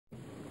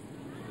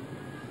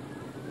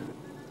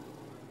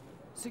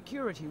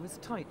Security was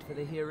tight for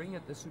the hearing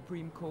at the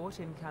Supreme Court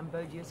in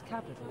Cambodia's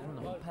capital,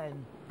 Phnom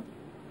Penh.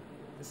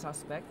 The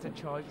suspects are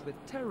charged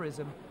with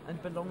terrorism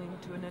and belonging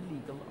to an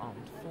illegal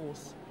armed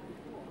force.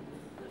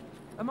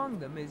 Among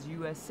them is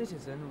US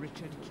citizen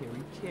Richard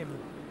Kiri Kim.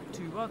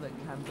 2 other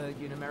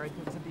Cambodian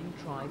Americans are being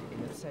tried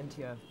in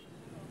absentia.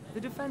 The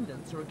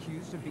defendants are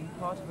accused of being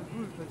part of a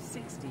group of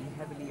 60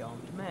 heavily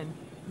armed men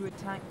who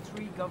attacked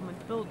 3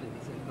 government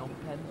buildings in Phnom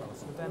Penh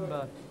last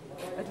November.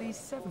 At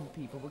least 7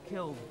 people were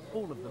killed,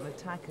 all of them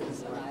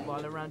attackers,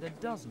 while around a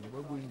dozen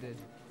were wounded.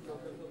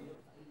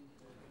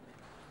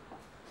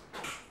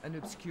 An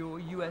obscure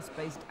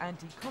US-based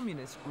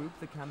anti-communist group,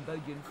 the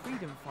Cambodian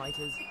Freedom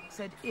Fighters,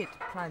 said it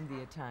planned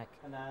the attack.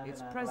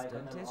 Its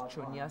president is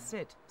Chhun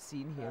Yasith,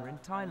 seen here in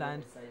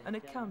Thailand, an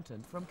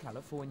accountant from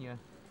California.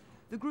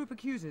 The group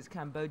accuses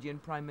Cambodian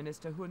Prime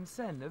Minister Hun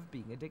Sen of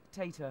being a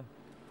dictator.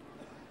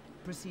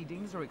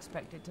 Proceedings are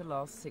expected to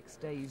last 6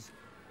 days.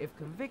 If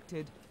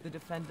convicted, the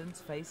defendants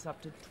face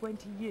up to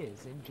 20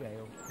 years in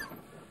jail.